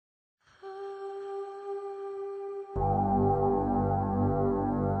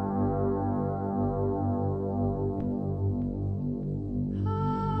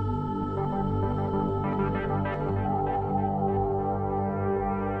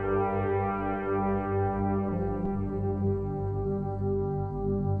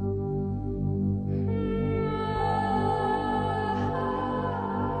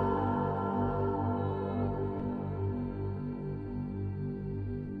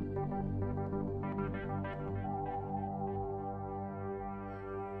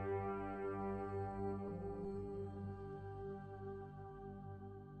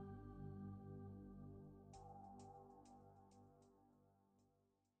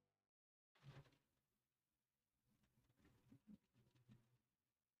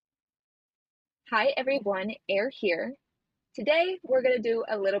Hi everyone, Air here. Today we're going to do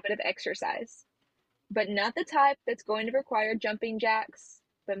a little bit of exercise, but not the type that's going to require jumping jacks,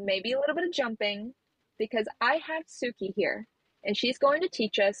 but maybe a little bit of jumping because I have Suki here and she's going to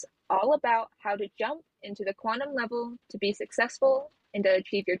teach us all about how to jump into the quantum level to be successful and to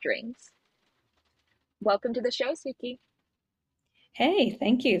achieve your dreams. Welcome to the show, Suki. Hey,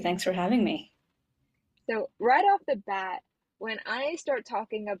 thank you. Thanks for having me. So, right off the bat, when I start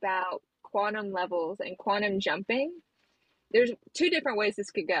talking about quantum levels and quantum jumping, there's two different ways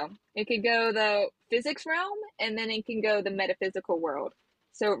this could go. It could go the physics realm and then it can go the metaphysical world.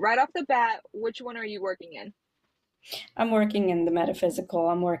 So right off the bat, which one are you working in? I'm working in the metaphysical,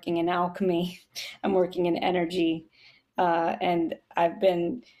 I'm working in alchemy, I'm working in energy, and I've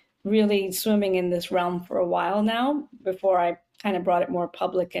been really swimming in this realm for a while now before I kind of brought it more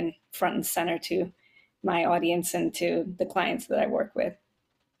public and front and center to my audience and to the clients that I work with.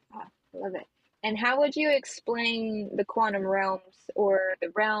 Ah, I love it. And how would you explain the quantum realms or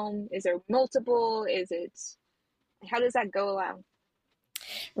the realm? Is there multiple? Is it how does that go along?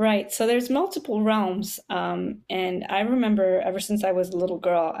 Right. So there's multiple realms. And I remember ever since I was a little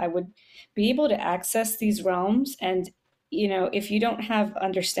girl, I would be able to access these realms. And, if you don't have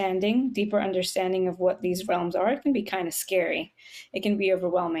understanding, deeper understanding of what these realms are, it can be kind of scary. It can be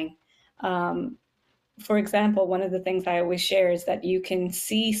overwhelming. Um, for example, one of the things I always share is that you can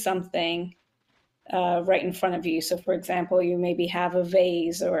see something right in front of you. So, for example, you maybe have a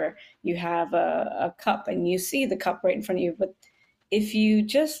vase or you have a cup and you see the cup right in front of you. But if you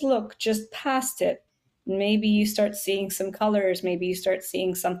just look just past it, maybe you start seeing some colors, maybe you start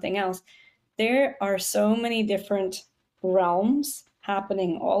seeing something else. There are so many different realms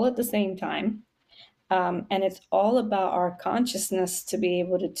happening all at the same time. And it's all about our consciousness to be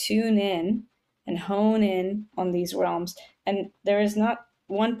able to tune in and hone in on these realms. And there is not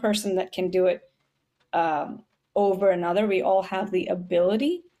one person that can do it um, over another. We all have the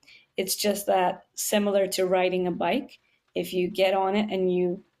ability. It's just that similar to riding a bike, if you get on it and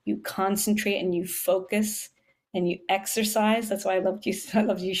you concentrate and you focus and you exercise, that's why I loved you. I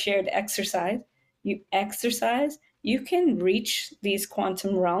loved you shared exercise. You exercise, you can reach these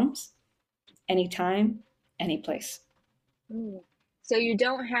quantum realms anytime, any place. Mm. So you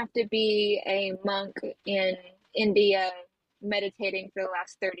don't have to be a monk in India meditating for the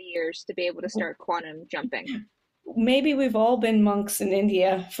last 30 years to be able to start quantum jumping. Maybe we've all been monks in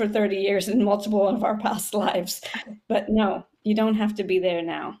India for 30 years in multiple of our past lives, but no, you don't have to be there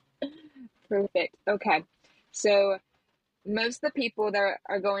now. Perfect. Okay. So most of the people that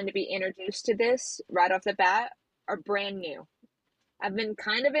are going to be introduced to this right off the bat are brand new. I've been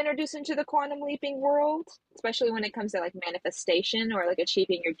kind of introduced into the quantum leaping world, especially when it comes to like manifestation or like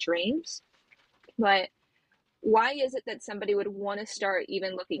achieving your dreams. But why is it that somebody would want to start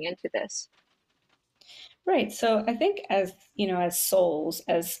even looking into this? Right. So I think as souls,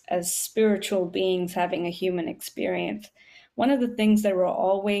 as spiritual beings having a human experience, one of the things that we're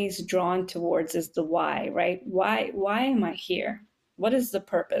always drawn towards is the why, right? Why am I here? What is the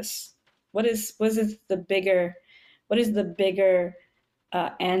purpose? What is the bigger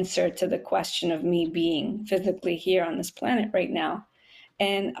answer to the question of me being physically here on this planet right now?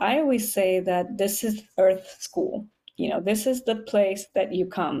 And I always say that this is Earth school. This is the place that you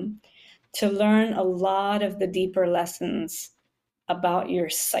come to learn a lot of the deeper lessons about your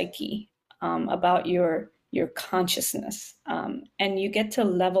psyche, about your consciousness, and you get to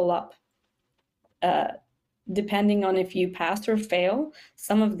level up uh, depending on if you pass or fail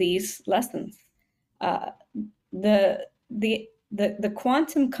some of these lessons. Uh, the the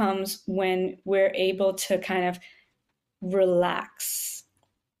quantum comes when we're able to kind of relax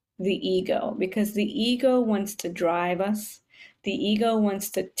the ego, because the ego wants to drive us. The ego wants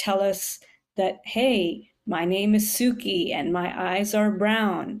to tell us that, hey, my name is Suki and my eyes are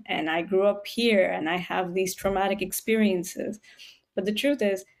brown and I grew up here and I have these traumatic experiences. But the truth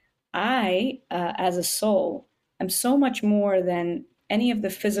is, as a soul, am so much more than any of the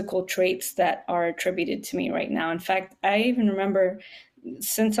physical traits that are attributed to me right now. In fact, I even remember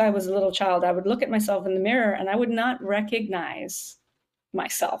since I was a little child, I would look at myself in the mirror and I would not recognize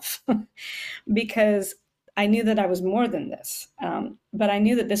myself because I knew that I was more than this. But I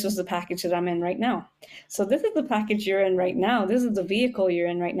knew that this was the package that I'm in right now. So this is the package you're in right now. This is the vehicle you're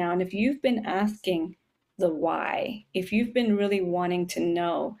in right now. And if you've been asking the why, if you've been really wanting to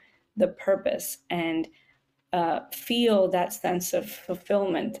know the purpose and feel that sense of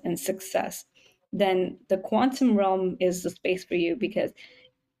fulfillment and success, then the quantum realm is the space for you, because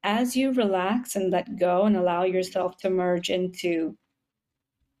as you relax and let go and allow yourself to merge into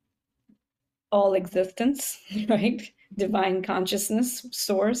all existence, right? divine consciousness,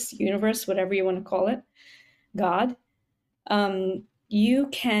 source, universe, whatever you want to call it, God, you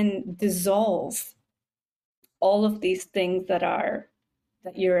can dissolve all of these things that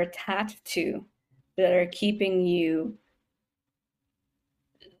you're attached to, that are keeping you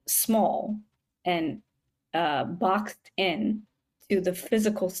small and boxed in to the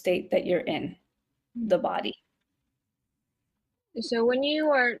physical state that you're in, the body. So when you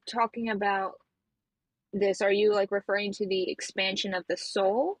are talking about this, are you like referring to the expansion of the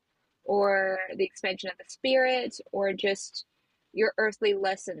soul or the expansion of the spirit or just your earthly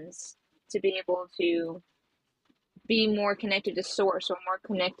lessons to be able to be more connected to source or more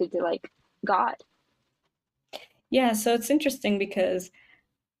connected to like God? Yeah, so it's interesting because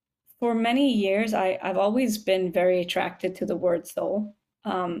for many years I've always been very attracted to the word soul.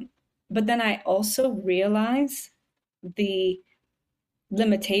 Um, but then I also realize the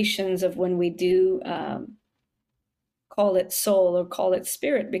limitations of when we do call it soul or call it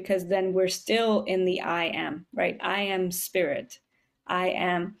spirit, because then we're still in the I am, right? I am spirit. I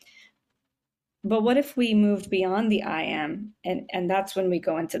am. But what if we moved beyond the I am? And that's when we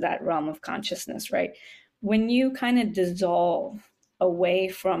go into that realm of consciousness, right? When you kind of dissolve away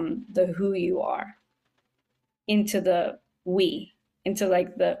from the who you are into the we, into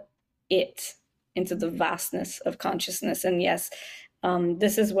like the it, into the vastness of consciousness. And yes,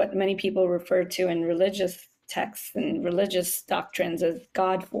 this is what many people refer to in religious texts and religious doctrines as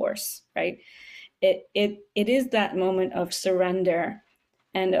God force, right? It is that moment of surrender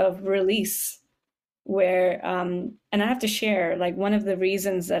and of release where and I have to share, like, one of the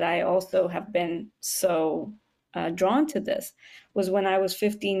reasons that I also have been so drawn to this was when I was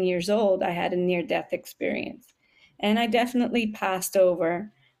 15 years old. I had a near death experience, and I definitely passed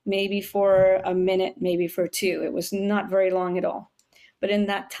over, maybe for a minute, maybe for two. It was not very long at all, but in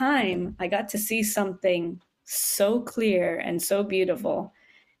that time I got to see something so clear and so beautiful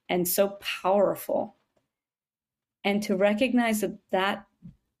and so powerful, and to recognize that that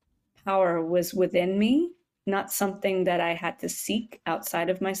power was within me, not something that I had to seek outside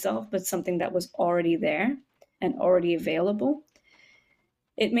of myself, but something that was already there and already available.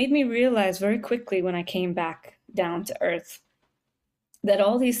 It made me realize very quickly when I came back down to earth that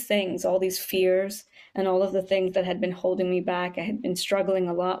all these things, all these fears, and all of the things that had been holding me back, I had been struggling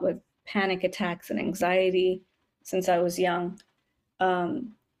a lot with panic attacks and anxiety since I was young,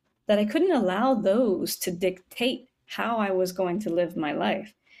 um, that I couldn't allow those to dictate how I was going to live my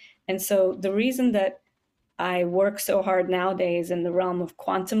life. And so the reason that I work so hard nowadays in the realm of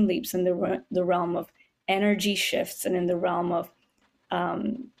quantum leaps, in the realm of energy shifts, and in the realm of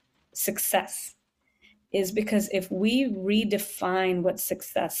um, success, is because if we redefine what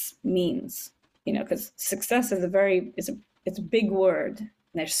success means, because success is it's a big word.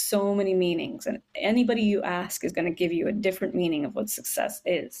 And there's so many meanings, and anybody you ask is going to give you a different meaning of what success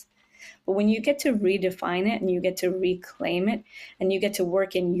is. But when you get to redefine it and you get to reclaim it and you get to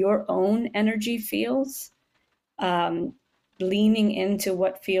work in your own energy fields, um, leaning into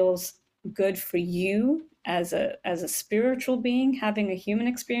what feels good for you as a spiritual being having a human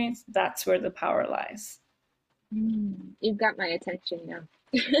experience, that's where the power lies. You've got my attention now.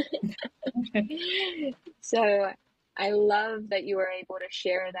 So I love that you were able to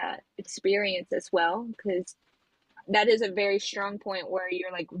share that experience as well, because that is a very strong point where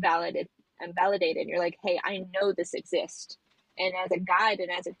you're like validated. You're like, hey, I know this exists. And as a guide and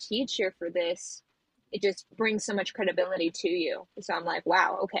as a teacher for this, it just brings so much credibility to you. So I'm like,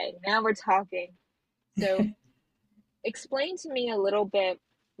 wow, okay, now we're talking. So explain to me a little bit.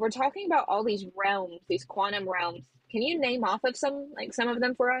 We're talking about all these realms, these quantum realms. Can you name off of some of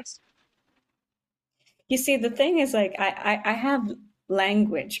them for us? You see, the thing is, like, I have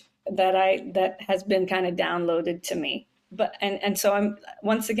language that has been kind of downloaded to me, but and so I'm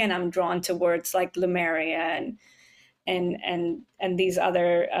once again I'm drawn to words like Lemuria and these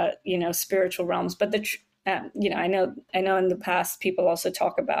other spiritual realms. But I know in the past people also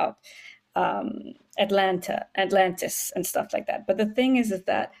talk about Atlantis and stuff like that. But the thing is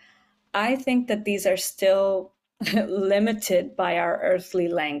that I think that these are still limited by our earthly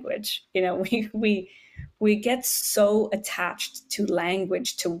language. We get so attached to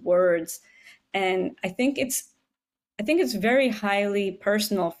language, to words, and I think it's very highly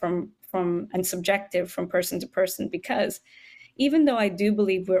personal from and subjective from person to person, because even though I do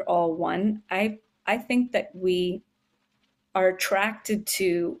believe we're all one, I think that we are attracted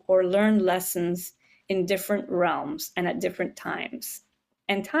to or learn lessons in different realms and at different times.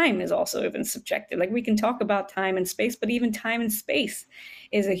 And time is also even subjective. Like, we can talk about time and space, but even time and space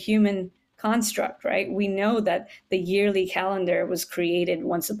is a human construct, right? We know that the yearly calendar was created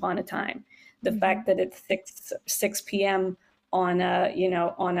once upon a time. The Mm-hmm. fact that it's 6 p.m. on a,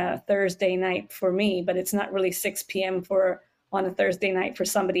 on a Thursday night for me, but it's not really 6 p.m. for on a Thursday night for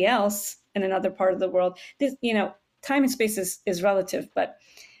somebody else in another part of the world. This, time and space is relative, but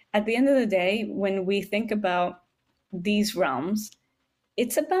at the end of the day, when we think about these realms,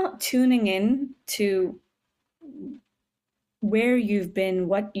 it's about tuning in to where you've been,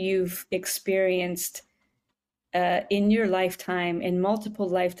 what you've experienced in your lifetime, in multiple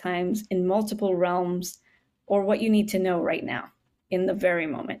lifetimes, in multiple realms, or what you need to know right now in the very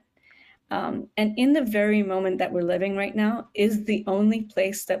moment. And in the very moment that we're living right now is the only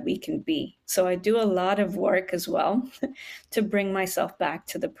place that we can be. So I do a lot of work as well to bring myself back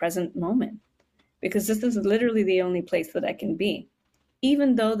to the present moment, because this is literally the only place that I can be.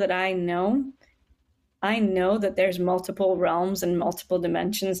 Even though that I know that there's multiple realms and multiple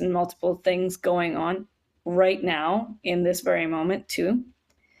dimensions and multiple things going on right now in this very moment too.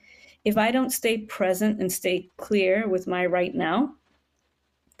 If I don't stay present and stay clear with my right now,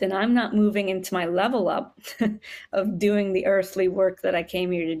 then I'm not moving into my level up of doing the earthly work that I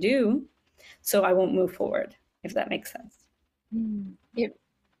came here to do. So I won't move forward, if that makes sense. It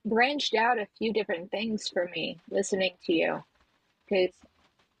branched out a few different things for me listening to you. Because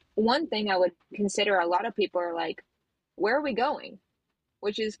one thing I would consider, a lot of people are like, where are we going?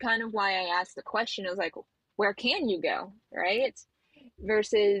 Which is kind of why I asked the question. I was like, where can you go? Right?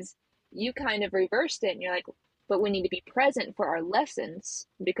 Versus you kind of reversed it and you're like, but we need to be present for our lessons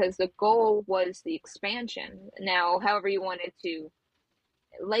because the goal was the expansion. Now, however you wanted to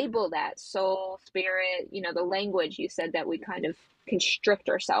label that, soul, spirit, the language you said that we kind of constrict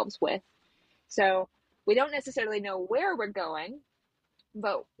ourselves with. So we don't necessarily know where we're going,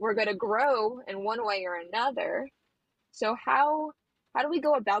 but we're going to grow in one way or another. So how do we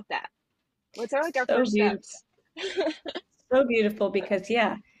go about that? What's our, like, our So first beautiful. steps? So beautiful because,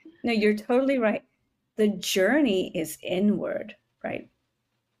 yeah, no, you're totally right. The journey is inward, right?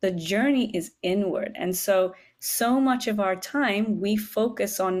 The journey is inward. And so much of our time we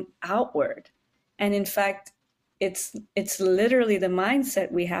focus on outward. And in fact, it's literally the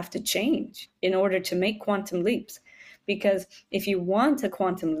mindset we have to change in order to make quantum leaps. Because if you want a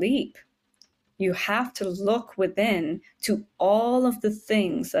quantum leap, you have to look within to all of the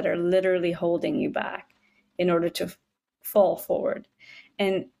things that are literally holding you back in order to fall forward.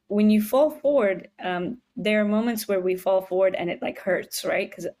 And when you fall forward, there are moments where we fall forward and it like hurts, right?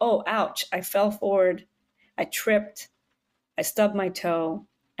 Because, oh, ouch, I fell forward, I tripped, I stubbed my toe,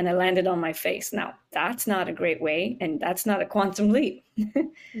 and I landed on my face. Now, that's not a great way, and that's not a quantum leap.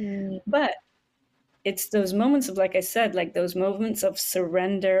 Mm, But it's those moments of, like I said, like those moments of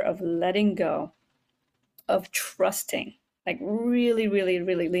surrender, of letting go, of trusting, like really, really,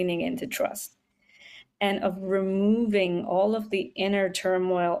 really leaning into trust, and of removing all of the inner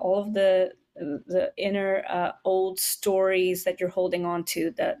turmoil, all of the inner old stories that you're holding on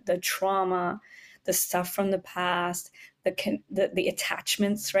to, the trauma, the stuff from the past, the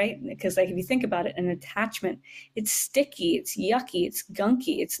attachments, right? Because like if you think about it, an attachment, it's sticky, it's yucky, it's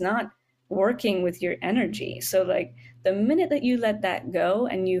gunky, it's not working with your energy. So like the minute that you let that go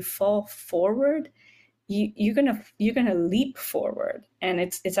and you fall forward, you're gonna leap forward, and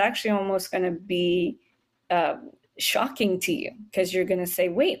it's actually almost gonna be uh, shocking to you because you're gonna say,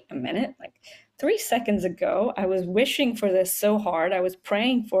 "Wait a minute! Like 3 seconds ago, I was wishing for this so hard. I was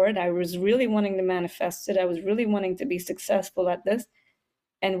praying for it. I was really wanting to manifest it. I was really wanting to be successful at this.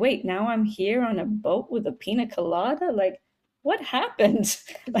 And wait, now I'm here on a boat with a pina colada. Like, what happened?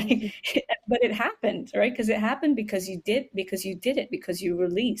 Like, but it happened, right? Because it happened because you did it, because you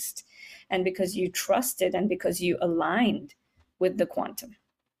released, and because you trusted, and because you aligned with the quantum.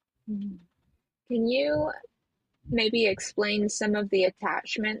 mm. Can you maybe explain some of the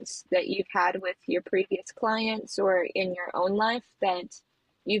attachments that you've had with your previous clients or in your own life that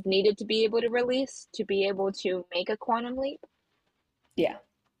you've needed to be able to release to be able to make a quantum leap? Yeah,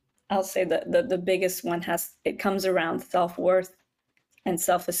 I'll say that the biggest one it comes around self-worth and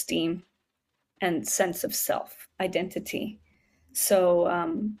self-esteem and sense of self identity. So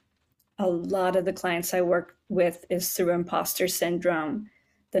a lot of the clients I work with is through imposter syndrome,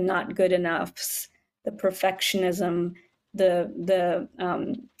 the not good enoughs, the perfectionism, the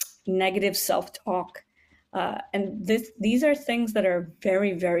negative self talk. And these are things that are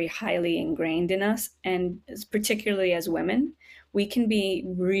very, very highly ingrained in us. And particularly as women, we can be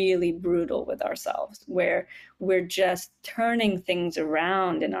really brutal with ourselves, where we're just turning things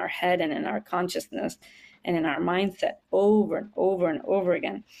around in our head and in our consciousness and in our mindset over and over and over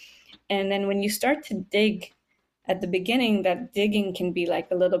again. And then when you start to dig at the beginning, that digging can be like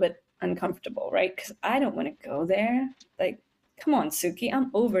a little bit uncomfortable, right? Because I don't want to go there. Like, come on, Suki,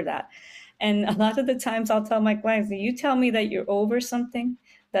 I'm over that. And a lot of the times I'll tell my clients, you tell me that you're over something,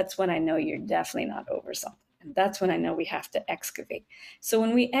 that's when I know you're definitely not over something. And that's when I know we have to excavate. So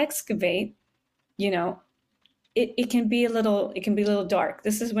when we excavate, you know, it can be a little dark.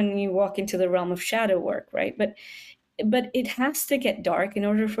 This is when you walk into the realm of shadow work, right? But it has to get dark in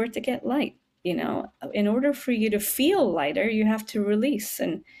order for it to get light. In order for you to feel lighter, you have to release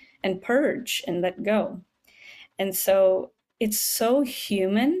and purge and let go. And so it's so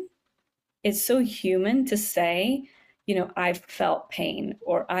human. It's so human to say, I've felt pain,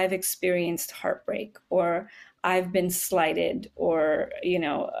 or I've experienced heartbreak, or I've been slighted, or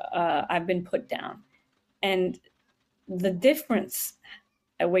I've been put down. And the difference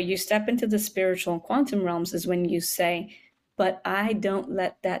where you step into the spiritual and quantum realms is when you say, but I don't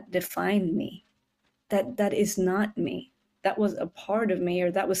let that define me. That is not me. That was a part of me,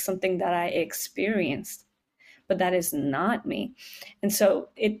 or that was something that I experienced, but that is not me. And so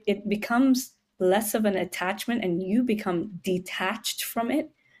it becomes less of an attachment, and you become detached from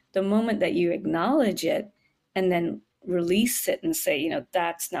it the moment that you acknowledge it and then release it and say,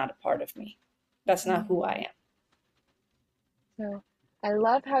 that's not a part of me. That's not who I am. So I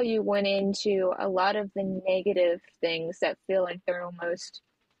love how you went into a lot of the negative things that feel like they're almost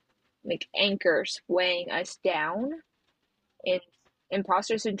like anchors weighing us down. And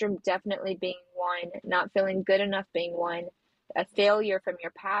imposter syndrome definitely being one, not feeling good enough being one, a failure from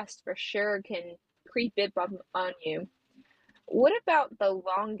your past for sure can creep up on you. What about the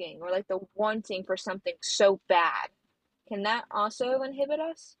longing or like the wanting for something so bad? Can that also inhibit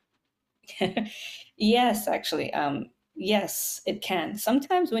us? Yes, actually. Yes, it can.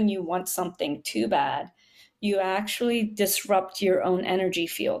 Sometimes when you want something too bad, you actually disrupt your own energy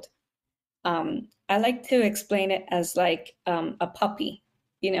field. I like to explain it as like a puppy,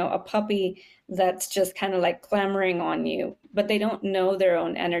 a puppy that's just kind of like clamoring on you, but they don't know their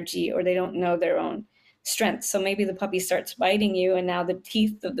own energy, or they don't know their own strength. So maybe the puppy starts biting you, and now the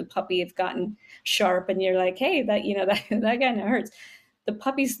teeth of the puppy have gotten sharp, and you're like, hey, that kind of hurts. The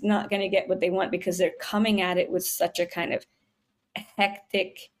puppy's not going to get what they want because they're coming at it with such a kind of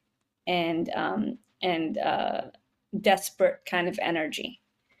hectic and desperate kind of energy.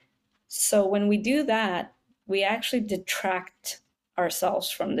 So when we do that, we actually detract ourselves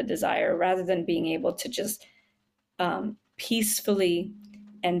from the desire rather than being able to just peacefully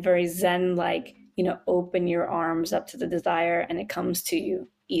and very zen like, open your arms up to the desire and it comes to you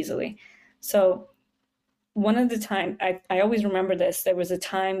easily. So one of the time I always remember this, there was a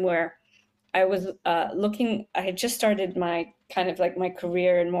time where I was I had just started my kind of like my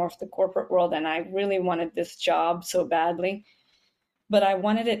career in more of the corporate world, and I really wanted this job so badly. But I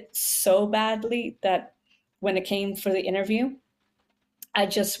wanted it so badly that when it came for the interview, I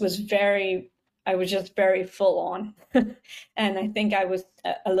just was very, I was just very full on. And I think I was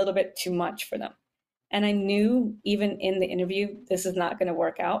a little bit too much for them. And I knew even in the interview, this is not going to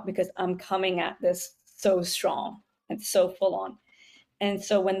work out because I'm coming at this so strong and so full on. And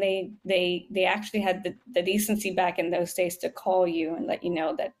so when they actually had the decency back in those days to call you and let you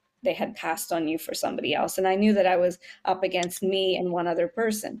know that they had passed on you for somebody else, and I knew that I was up against me and one other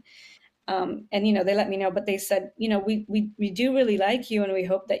person. And they let me know, but they said, we do really like you, and we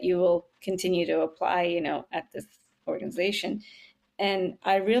hope that you will continue to apply, at this organization. And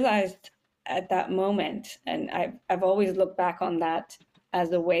I realized at that moment, and I've always looked back on that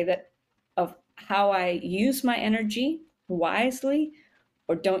as a way that of how I use my energy wisely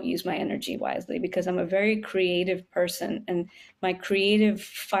or don't use my energy wisely, because I'm a very creative person, and my creative,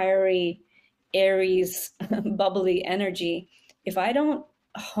 fiery, Aries, bubbly energy, if I don't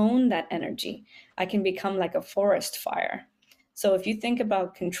hone that energy, I can become like a forest fire. So if you think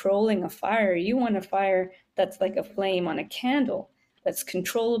about controlling a fire, you want a fire that's like a flame on a candle, that's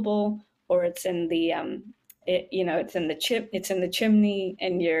controllable, or it's in the it's in the chimney,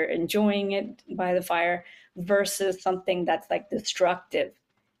 and you're enjoying it by the fire, versus something that's like destructive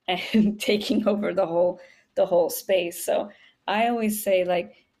and taking over the whole space. So I always say,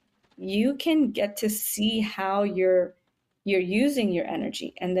 like, you can get to see how you're using your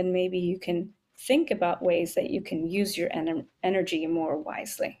energy, and then maybe you can think about ways that you can use your energy more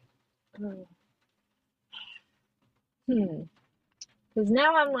wisely. Hmm. Because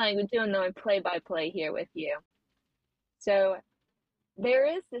now I'm like doing the play by play here with you. So there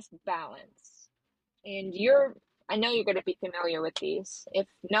is this balance, and I know you're going to be familiar with these. If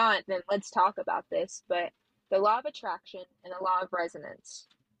not, then let's talk about this. But the law of attraction and the law of resonance,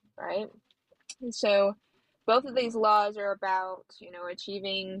 right? And so both of these laws are about,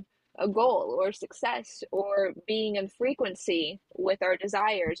 achieving a goal or success or being in frequency with our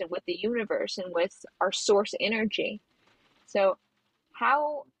desires and with the universe and with our source energy. So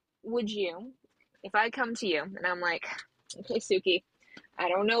how would you, if I come to you and I'm like, okay, Suki, I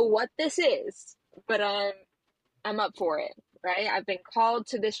don't know what this is, but I'm up for it, right? I've been called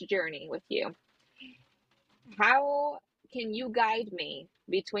to this journey with you. How can you guide me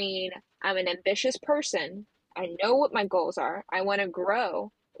between I'm an ambitious person, I know what my goals are, I want to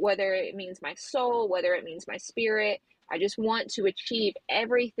grow, whether it means my soul, whether it means my spirit, I just want to achieve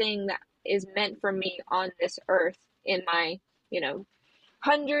everything that is meant for me on this earth in my, you know,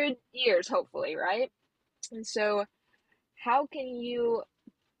 100 years, hopefully, right? And so, how can you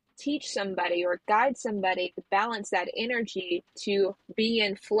teach somebody or guide somebody to balance that energy to be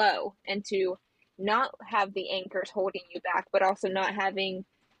in flow and to not have the anchors holding you back, but also not having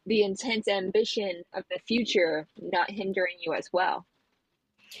the intense ambition of the future not hindering you as well?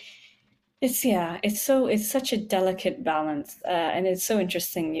 It's yeah, it's such a delicate balance, and it's so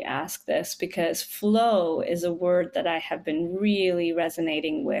interesting you ask this because flow is a word that I have been really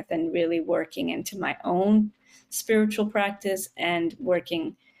resonating with and really working into my own spiritual practice and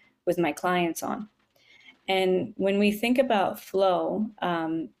working with my clients on. And when we think about flow,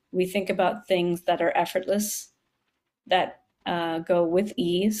 we think about things that are effortless, that go with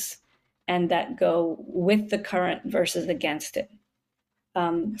ease, and that go with the current versus against it.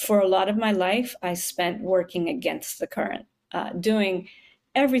 For a lot of my life, I spent working against the current, doing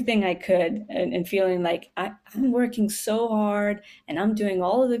everything I could and feeling like I'm working so hard and I'm doing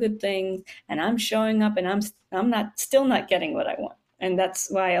all of the good things and I'm showing up and I'm not still not getting what I want. And that's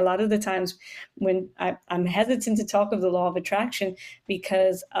why a lot of the times when I'm hesitant to talk of the law of attraction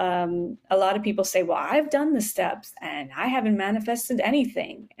because a lot of people say, well, I've done the steps and I haven't manifested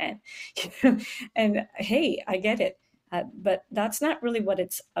anything. And, and hey, I get it. But that's not really what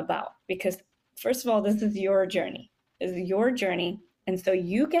it's about because, first of all, this is your journey. This is your journey. And so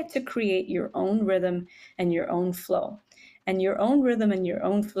you get to create your own rhythm and your own flow. And your own rhythm and your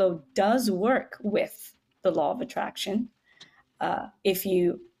own flow does work with the law of attraction if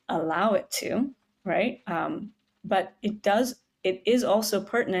you allow it to, right? But it is also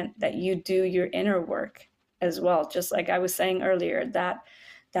pertinent that you do your inner work as well. Just like I was saying earlier,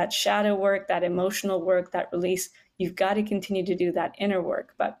 that shadow work, that emotional work, that release, you've got to continue to do that inner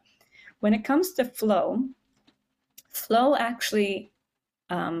work. But when it comes to flow, flow actually,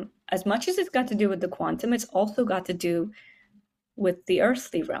 as much as it's got to do with the quantum, it's also got to do with the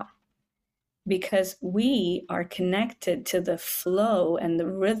earthly realm because we are connected to the flow and the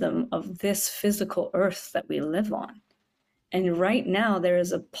rhythm of this physical earth that we live on. And right now, there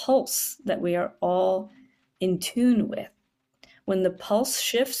is a pulse that we are all in tune with. When the pulse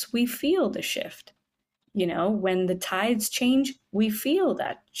shifts, we feel the shift. You know, when the tides change, we feel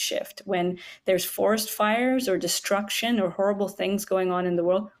that shift. When there's forest fires or destruction or horrible things going on in the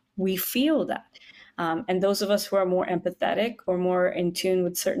world, we feel that. And those of us who are more empathetic or more in tune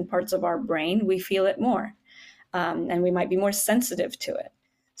with certain parts of our brain, we feel it more. And we might be more sensitive to it.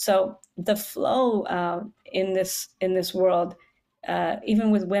 So the flow in this world,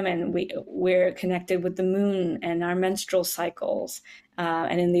 even with women, we're connected with the moon and our menstrual cycles.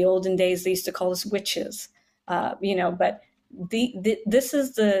 And in the olden days, they used to call us witches. But this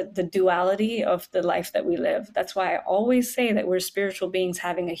is the duality of the life that we live. That's why I always say that we're spiritual beings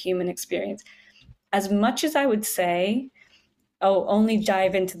having a human experience. As much as I would say, oh, only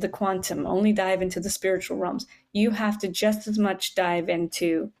dive into the quantum, only dive into the spiritual realms, you have to just as much dive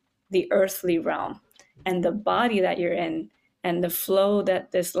into the earthly realm and the body that you're in and the flow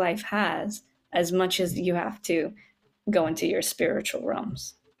that this life has as much as you have to go into your spiritual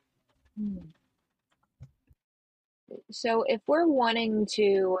realms. So, if we're wanting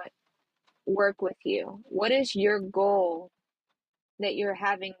to work with you, what is your goal that you're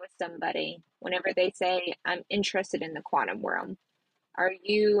having with somebody whenever they say, I'm interested in the quantum realm? Are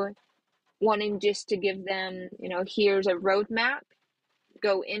you wanting just to give them, here's a roadmap,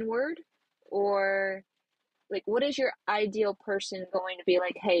 go inward? Or, like, what is your ideal person going to be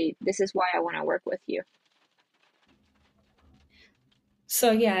like, hey, this is why I want to work with you?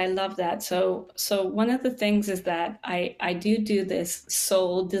 So yeah, I love that. So one of the things is that I do this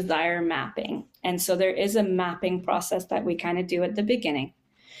soul desire mapping. And so there is a mapping process that we kind of do at the beginning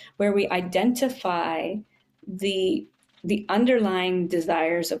where we identify the the underlying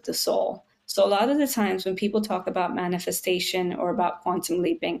desires of the soul. So a lot of the times when people talk about manifestation or about quantum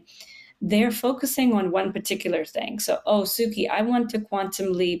leaping, they're focusing on one particular thing. So, oh, Suki, I want to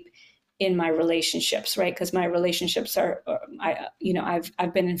quantum leap in my relationships, right? Because my relationships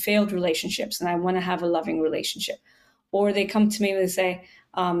I've been in failed relationships, and I want to have a loving relationship. Or they come to me and they say,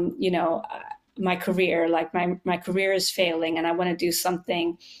 my career, like my career is failing, and I want to do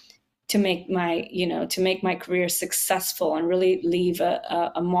something to make my, to make my career successful and really leave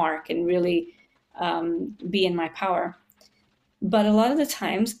a mark and really be in my power. But a lot of the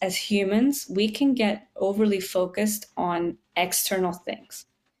times, as humans, we can get overly focused on external things.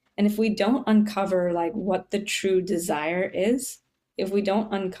 And if we don't uncover like what the true desire is, if we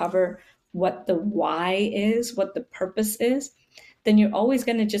don't uncover what the why is, what the purpose is, then you're always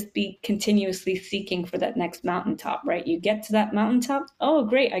going to just be continuously seeking for that next mountaintop, right? You get to that mountaintop. Oh,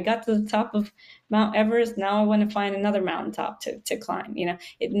 great. I got to the top of Mount Everest. Now I want to find another mountaintop to climb.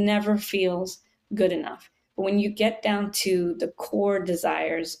 It never feels good enough. But when you get down to the core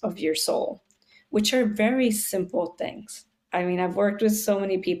desires of your soul, which are very simple things. I mean, I've worked with so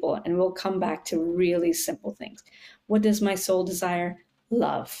many people and we'll come back to really simple things. What does my soul desire?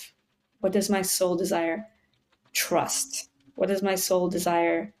 Love. What does my soul desire? Trust. What does my soul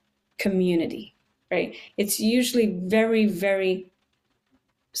desire? Community, right? It's usually very, very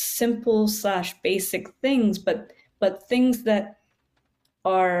simple slash basic things, but things that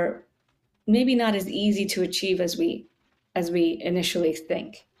are maybe not as easy to achieve as we initially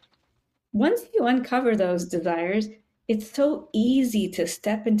think. Once you uncover those desires, it's so easy to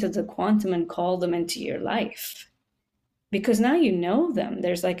step into the quantum and call them into your life because now you know them.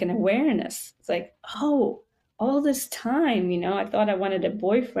 There's like an awareness. It's like, oh, all this time, I thought I wanted a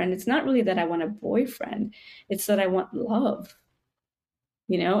boyfriend. It's not really that I want a boyfriend, it's that I want love,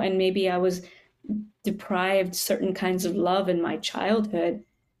 and maybe I was deprived certain kinds of love in my childhood.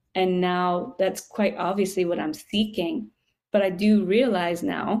 And now that's quite obviously what I'm seeking. But I do realize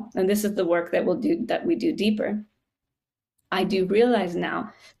now, and this is the work that we do deeper. I do realize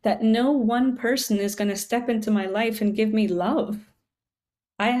now that no one person is going to step into my life and give me love.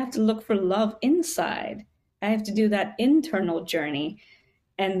 I have to look for love inside. I have to do that internal journey.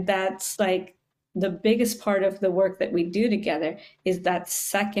 And that's like the biggest part of the work that we do together is that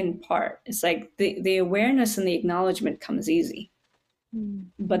second part. It's like the awareness and the acknowledgement comes easy,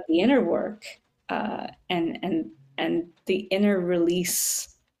 but the inner work and the inner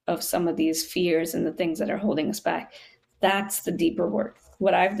release of some of these fears and the things that are holding us back, that's the deeper work.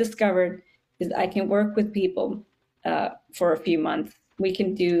 What I've discovered is I can work with people for a few months. We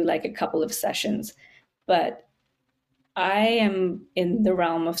can do like a couple of sessions, but I am in the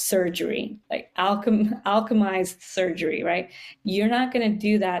realm of surgery, like alchemized surgery, right? You're not going to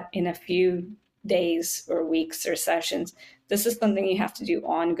do that in a few days or weeks or sessions. This is something you have to do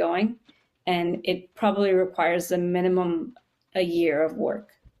ongoing, and it probably requires a minimum a year of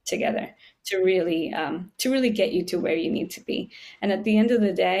work together to really get you to where you need to be. And at the end of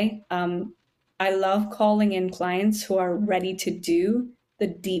the day, I love calling in clients who are ready to do the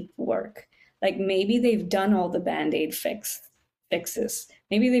deep work. Like maybe they've done all the band-aid fixes.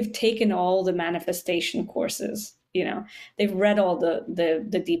 Maybe they've taken all the manifestation courses, they've read all the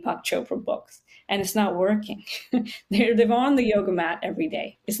Deepak Chopra books and it's not working. They're on the yoga mat every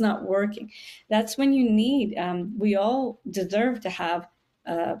day. It's not working. That's when you need, we all deserve to have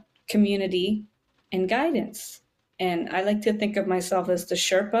community and guidance. And I like to think of myself as the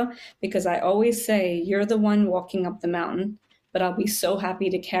Sherpa because I always say, you're the one walking up the mountain, but I'll be so happy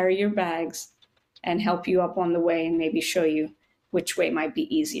to carry your bags and help you up on the way and maybe show you which way might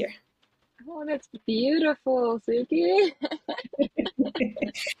be easier. Oh, that's beautiful, Suki.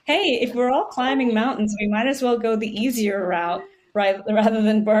 Hey, if we're all climbing mountains, we might as well go the easier route, right, rather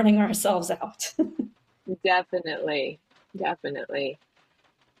than burning ourselves out. Definitely. Definitely.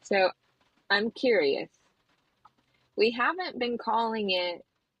 So I'm curious. We haven't been calling it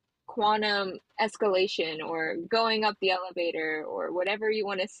quantum escalation or going up the elevator or whatever you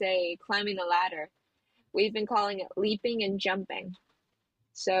want to say, climbing the ladder. We've been calling it leaping and jumping.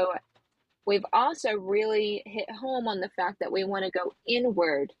 So we've also really hit home on the fact that we want to go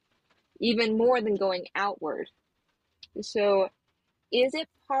inward even more than going outward. So is it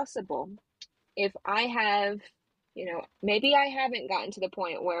possible if I have, maybe I haven't gotten to the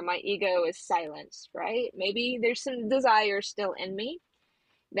point where my ego is silenced, right? Maybe there's some desire still in me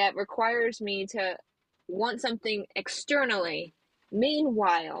that requires me to want something externally.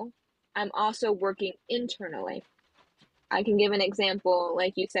 Meanwhile, I'm also working internally. I can give an example,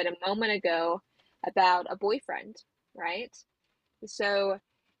 like you said a moment ago, about a boyfriend, right? So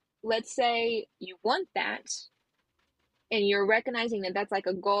let's say you want that and you're recognizing that that's like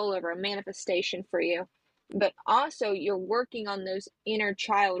a goal or a manifestation for you, but also you're working on those inner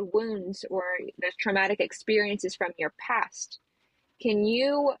child wounds or those traumatic experiences from your past. Can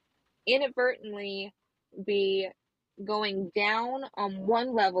you inadvertently be going down on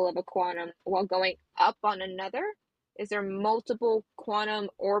one level of a quantum while going up on another? Is there multiple quantum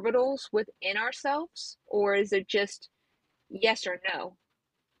orbitals within ourselves, or is it just yes or no?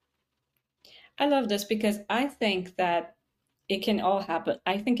 I love this because I think that it can all happen.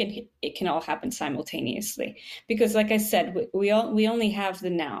 I think it can all happen simultaneously because, like I said, we only have the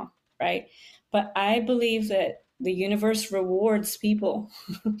now, right? But I believe that the universe rewards people.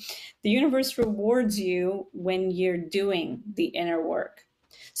 The universe rewards you when you're doing the inner work.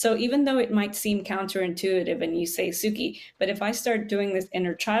 So even though it might seem counterintuitive, and you say, Suki, but if I start doing this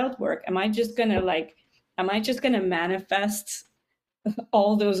inner child work, am I just gonna manifest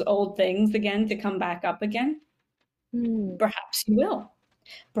all those old things again to come back up again? Hmm. Perhaps you will.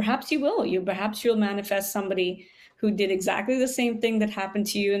 Perhaps you will. Perhaps you'll manifest somebody who did exactly the same thing that happened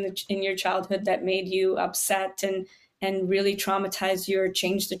to you in your childhood that made you upset and really traumatized you or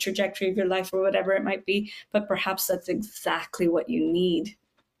changed the trajectory of your life or whatever it might be. But perhaps that's exactly what you need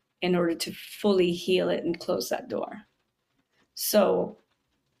in order to fully heal it and close that door. So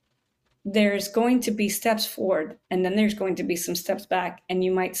there's going to be steps forward and then there's going to be some steps back. And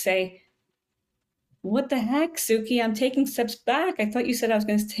you might say, what the heck, Suki? I'm taking steps back. I thought you said I was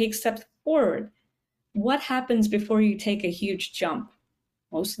going to take steps forward. What happens before you take a huge jump?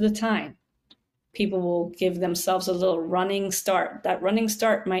 Most of the time, people will give themselves a little running start. That running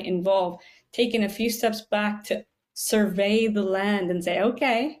start might involve taking a few steps back to survey the land and say,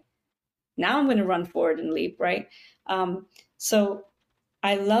 okay, now I'm going to run forward and leap, right? So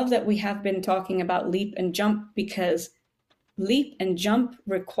I love that we have been talking about leap and jump because leap and jump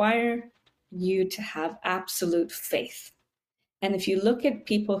require you to have absolute faith. And if you look at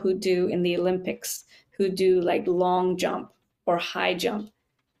people who do in the Olympics, who do like long jump or high jump,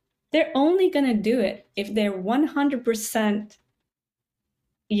 they're only going to do it if they're 100%,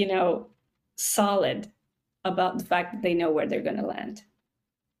 you know, solid about the fact that they know where they're going to land.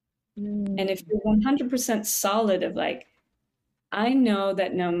 And if Hmm. you're 100% solid of like, I know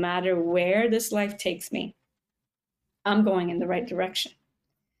that no matter where this life takes me, I'm going in the right direction,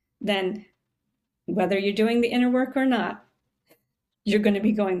 then whether you're doing the inner work or not, you're going to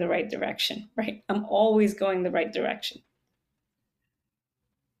be going the right direction, right? I'm always going the right direction.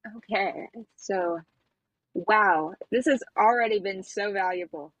 Okay. So, wow, this has already been so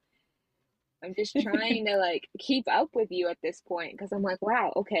valuable. I'm just trying to like keep up with you at this point because I'm like,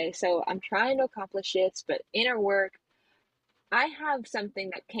 wow, okay, so I'm trying to accomplish this, but inner work, I have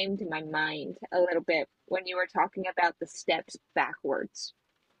something that came to my mind a little bit when you were talking about the steps backwards.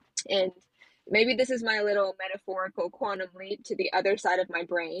 And maybe this is my little metaphorical quantum leap to the other side of my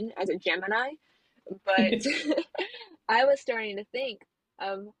brain as a Gemini, but I was starting to think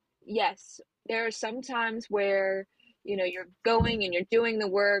of yes, there are some times where you're going and you're doing the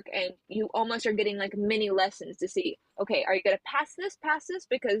work and you almost are getting like mini lessons to see, okay, are you going to pass this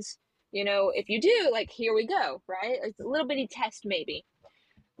because if you do, like, here we go, right? It's a little bitty test maybe.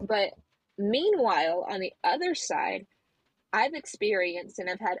 But meanwhile, on the other side, I've experienced and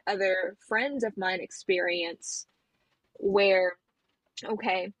I've had other friends of mine experience where,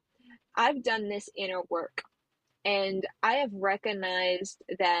 okay, I've done this inner work and I have recognized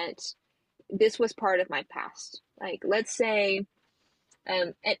that this was part of my past. Like, let's say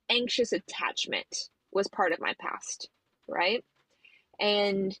an anxious attachment was part of my past, right?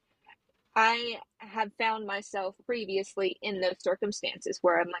 And I have found myself previously in those circumstances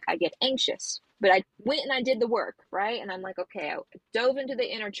where I'm like, I get anxious, but I went and I did the work, right? And I'm like, okay, I dove into the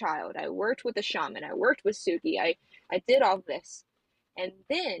inner child. I worked with the shaman. I worked with Suki. I did all this. And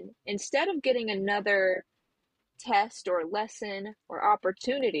then instead of getting another test or lesson or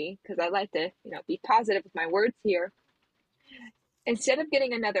opportunity, because I like to, be positive with my words here, instead of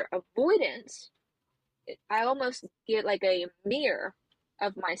getting another avoidance, I almost get like a mirror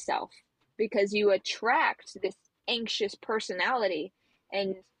of myself because you attract this anxious personality.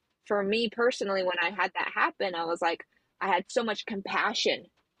 And for me personally, when I had that happen, I was like, I had so much compassion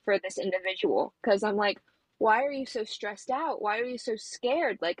for this individual because I'm like, why are you so stressed out? Why are you so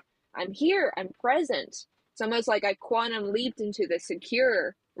scared? Like, I'm here, I'm present. It's almost like I quantum leaped into the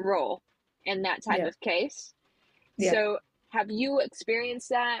secure role in that type Yeah, of case. yeah. So, have you experienced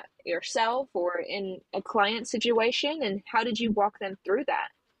that yourself or in a client situation? And how did you walk them through that?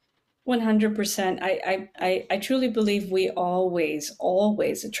 100%. I truly believe we always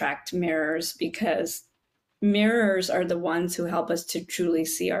attract mirrors because mirrors are the ones who help us to truly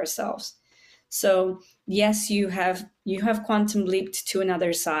see ourselves. So yes, you have quantum leaped to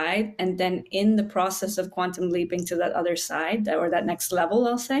another side, and then in the process of quantum leaping to that other side, or that next level,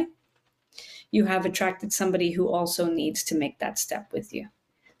 I'll say, you have attracted somebody who also needs to make that step with you.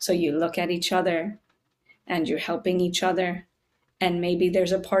 So you look at each other and you're helping each other. And maybe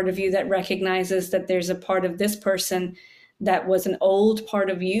there's a part of you that recognizes that there's a part of this person that was an old part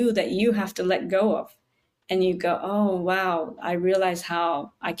of you that you have to let go of. and you go, oh, wow, I realize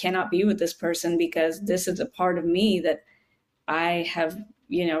how I cannot be with this person because this is a part of me that I have,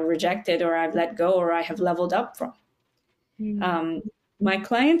 rejected, or I've let go, or I have leveled up from. Mm. Um, my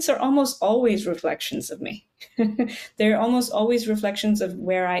clients are almost always reflections of me. They're almost always reflections of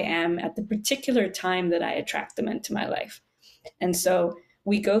where I am at the particular time that I attract them into my life. And so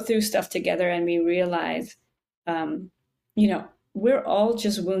we go through stuff together and we realize, um, we're all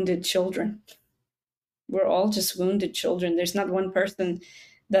just wounded children. We're all just wounded children. There's not one person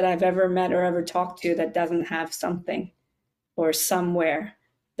that I've ever met or ever talked to that doesn't have something or somewhere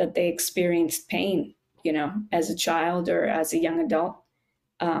that they experienced pain, as a child or as a young adult.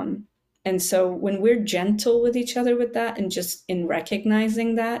 Um, and so when we're gentle with each other with that, and just in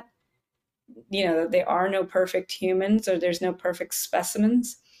recognizing that, that there are no perfect humans or there's no perfect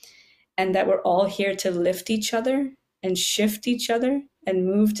specimens, and that we're all here to lift each other and shift each other and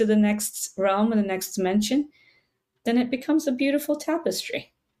move to the next realm and the next dimension, then it becomes a beautiful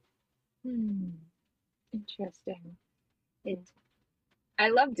tapestry. Hmm. Interesting. And I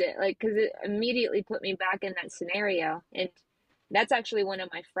loved it, like, because it immediately put me back in that scenario. And that's actually one of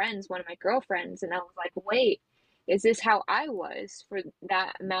my friends, one of my girlfriends. And I was like, wait, is this how I was for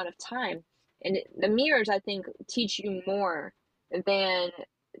that amount of time? And the mirrors, I think, teach you more than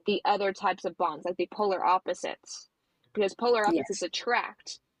the other types of bonds, like the polar opposites. Because polar opposites Yes.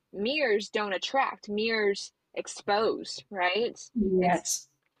 attract, mirrors don't attract, mirrors expose, right? And, Yes.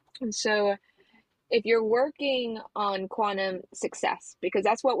 and so if you're working on quantum success, because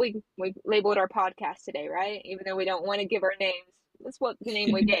that's what we labeled our podcast today, right? Even though we don't want to give our names, that's what the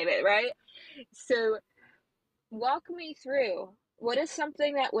name we gave it, right? So walk me through, what is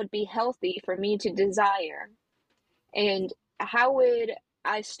something that would be healthy for me to desire, and how would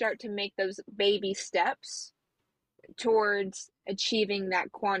I start to make those baby steps towards achieving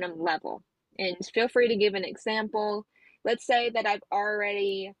that quantum level? And feel free to give an example. Let's say that I've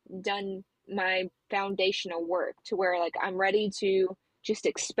already done my foundational work to where, like, I'm ready to just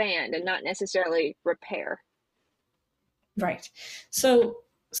expand and not necessarily repair. Right. So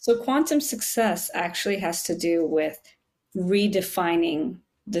quantum success actually has to do with redefining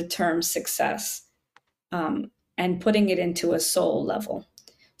the term success, and putting it into a soul level.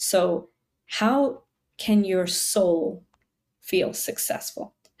 So how can your soul feel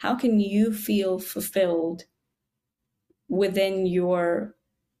successful? How can you feel fulfilled within your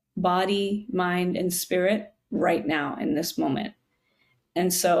body, mind, and spirit right now in this moment?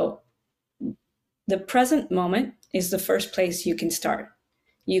 And so the present moment is the first place you can start.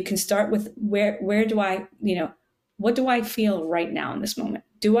 You can start with where do I, what do I feel right now in this moment?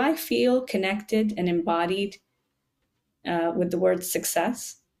 Do I feel connected and embodied with the word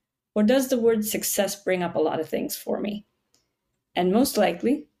success? Or does the word success bring up a lot of things for me? And most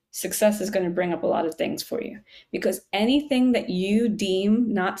likely, success is going to bring up a lot of things for you, because anything that you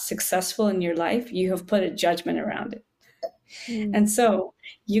deem not successful in your life, you have put a judgment around it. And Mm. so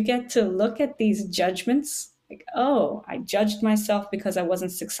you get to look at these judgments like, oh, I judged myself because I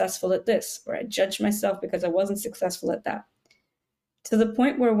wasn't successful at this, or I judged myself because I wasn't successful at that. To the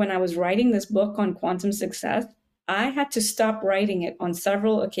point where when I was writing this book on quantum success, I had to stop writing it on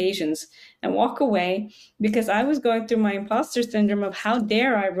several occasions and walk away, because I was going through my imposter syndrome of how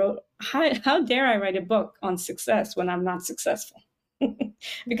dare I write a book on success when I'm not successful.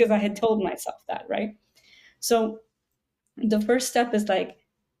 Because I had Mm. told myself that, right? So the first step is like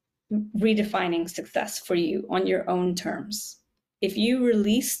redefining success for you on your own terms. If you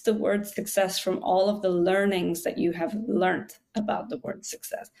release the word success from all of the learnings that you have learned about the word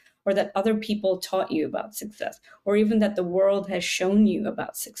success, or that other people taught you about success, or even that the world has shown you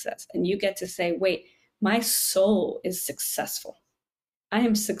about success, and you get to say, wait, my soul is successful. I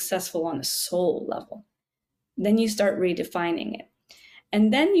am successful on a soul level. Then you start redefining it.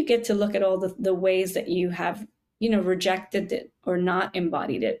 And then you get to look at all the ways that you have, rejected it, or not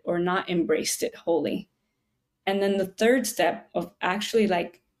embodied it, or not embraced it wholly. And then the third step of actually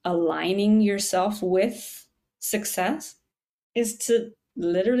like aligning yourself with success is to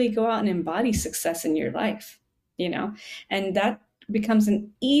literally go out and embody success in your life, you know? And that becomes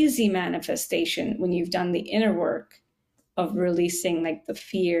an easy manifestation when you've done the inner work of releasing like the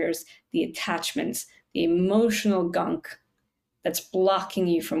fears, the attachments, the emotional gunk that's blocking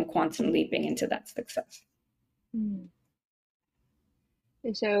you from quantum leaping into that success. Mm.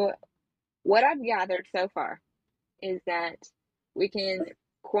 And so, what I've gathered so far is that we can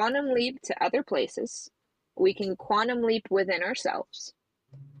quantum leap to other places, we can quantum leap within ourselves,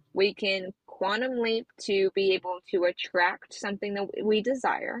 we can quantum leap to be able to attract something that we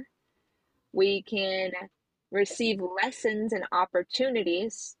desire. We can receive lessons and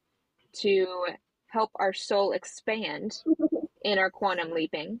opportunities to help our soul expand in our quantum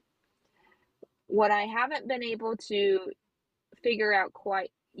leaping. What I haven't been able to figure out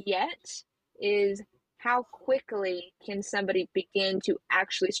quite yet is how quickly can somebody begin to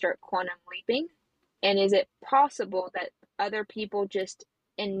actually start quantum leaping? And is it possible that other people just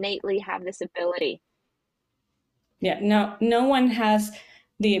innately have this ability? Yeah, no one has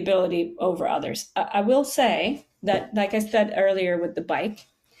the ability over others. I will say that, like I said earlier with the bike,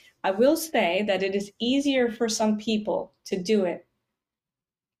 I will say that it is easier for some people to do it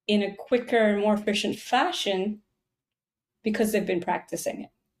in a quicker, more efficient fashion because they've been practicing it.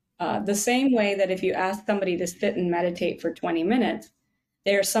 The same way that if you ask somebody to sit and meditate for 20 minutes,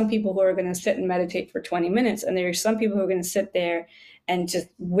 there are some people who are going to sit and meditate for 20 minutes, and there are some people who are going to sit there and just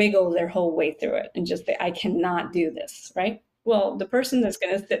wiggle their whole way through it and just say, I cannot do this, right? Well, the person that's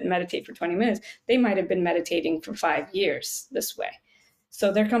going to sit and meditate for 20 minutes, they might have been meditating for 5 years this way.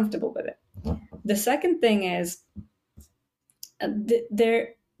 So they're comfortable with it. The second thing is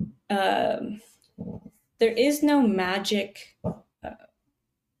there, there is no magic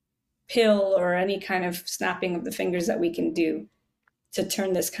pill or any kind of snapping of the fingers that we can do to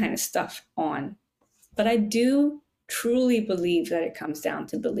turn this kind of stuff on. But I do truly believe that it comes down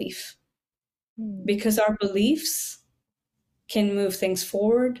to belief, because our beliefs can move things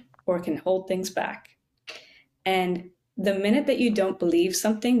forward or can hold things back. And the minute that you don't believe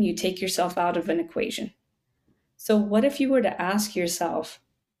something, you take yourself out of an equation. So what if you were to ask yourself,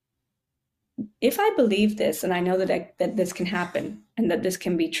 if I believe this and I know that this can happen and that this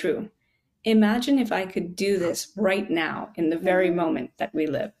can be true, imagine if I could do this right now in the very moment that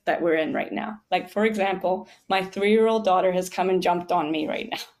we're in right now. Like, for example, my 3-year-old daughter has come and jumped on me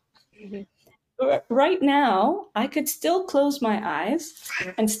right now. Right now, I could still close my eyes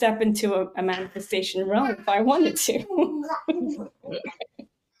and step into a manifestation realm if I wanted to.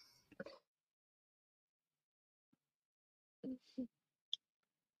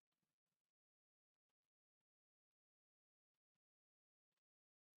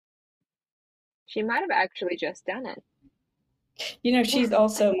 She might have actually just done it. You know, she's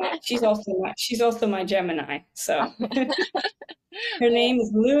also my Gemini. So her name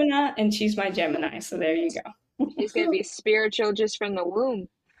is Luna, and she's my Gemini. So there you go. She's going to be spiritual just from the womb.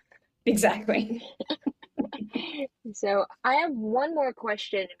 Exactly. So I have one more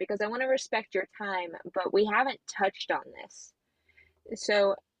question because I want to respect your time, but we haven't touched on this.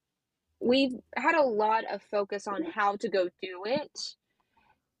 So we've had a lot of focus on how to go do it.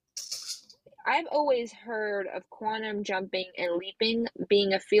 I've always heard of quantum jumping and leaping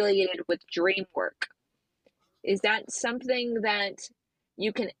being affiliated with dream work. Is that something that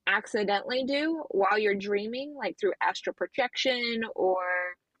you can accidentally do while you're dreaming, like through astral projection or,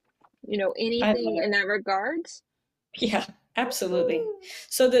 I love anything in it. that regards? Yeah, absolutely.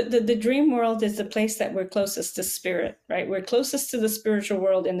 So the dream world is the place that we're closest to spirit, right? We're closest to the spiritual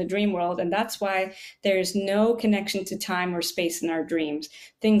world in the dream world, and that's why there's no connection to time or space in our dreams.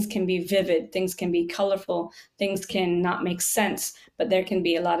 Things can be vivid, things can be colorful, things can not make sense, but there can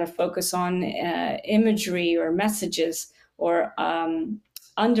be a lot of focus on imagery or messages or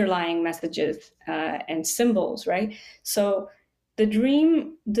underlying messages and symbols, right? So the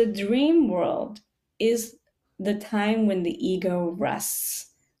dream world is the time when the ego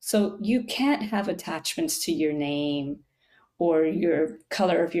rests. So you can't have attachments to your name or your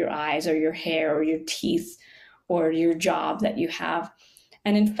color of your eyes or your hair or your teeth or your job that you have.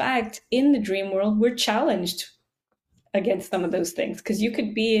 And in fact, in the dream world, we're challenged against some of those things, because you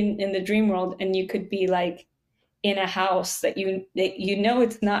could be in the dream world and you could be like in a house that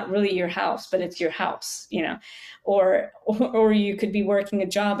it's not really your house, but it's your house, or you could be working a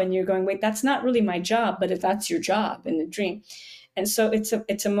job and you're going, wait, that's not really my job, but if that's your job in the dream. And so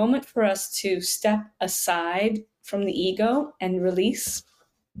it's a moment for us to step aside from the ego and release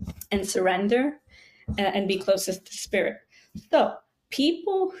and surrender and be closest to spirit. So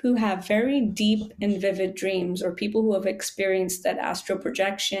people who have very deep and vivid dreams, or people who have experienced that astral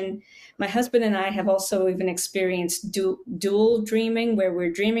projection, my husband and I have also even experienced dual dreaming, where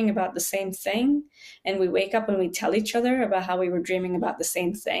we're dreaming about the same thing and we wake up and we tell each other about how we were dreaming about the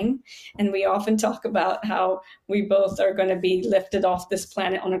same thing. And we often talk about how we both are going to be lifted off this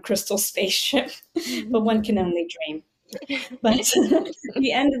planet on a crystal spaceship, but one can only dream. But at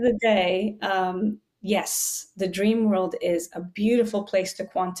the end of the day, yes, the dream world is a beautiful place to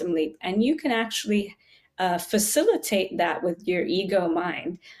quantum leap. And you can actually facilitate that with your ego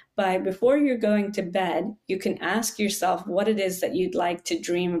mind. By before you're going to bed, you can ask yourself what it is that you'd like to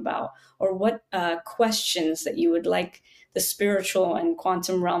dream about, or what questions that you would like the spiritual and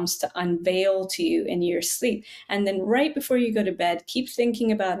quantum realms to unveil to you in your sleep. And then right before you go to bed, keep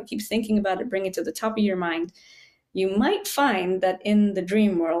thinking about it, bring it to the top of your mind. You might find that in the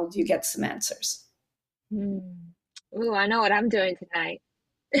dream world, you get some answers. Hmm. Ooh, I know what I'm doing tonight.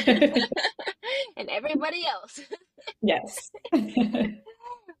 And everybody else. Yes.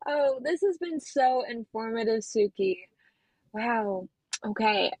 Oh, this has been so informative, Suki. Wow.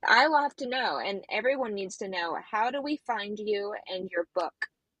 Okay, I will have to know, and everyone needs to know, how do we find you and your book?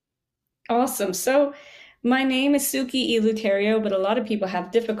 Awesome. So my name is Suki Eleuterio, but a lot of people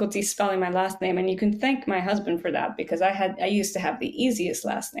have difficulty spelling my last name, and you can thank my husband for that because I used to have the easiest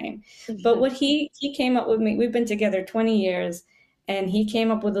last name. But what he came up with me, we've been together 20 years, and he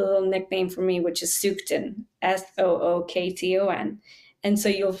came up with a little nickname for me, which is Sookton, Sookton. And so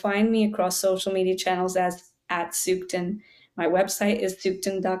you'll find me across social media channels as at Sookton. My website is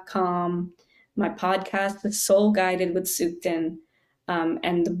sookton.com. My podcast is Soul Guided with Sookton.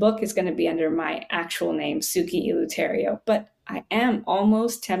 And the book is going to be under my actual name, Suki Eleuterio. But I am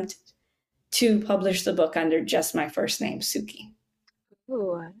almost tempted to publish the book under just my first name, Suki.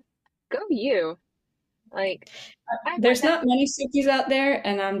 Ooh, go you. Like, I find There's that. not many Sukis out there,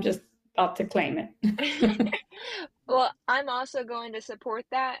 and I'm just about to claim it. Well, I'm also going to support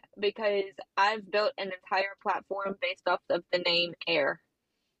that because I've built an entire platform based off of the name Air.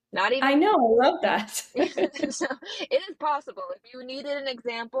 Not I even. know, I love that. So it is possible. If you needed an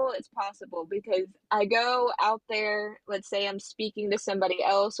example, it's possible because I go out there, let's say I'm speaking to somebody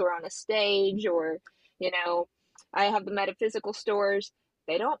else or on a stage, or, you know, I have the metaphysical stores.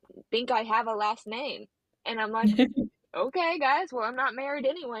 They don't think I have a last name. And I'm like, okay, guys, well, I'm not married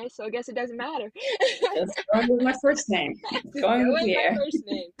anyway, so I guess it doesn't matter. Just going with my first name. Just Going go with with the my air. first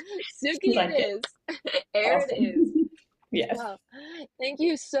name. Suki it Like it. is. Air it is. Awesome. Yes. Well, thank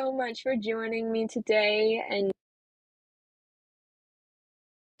you so much for joining me today and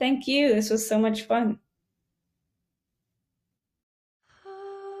Thank you. This was so much fun.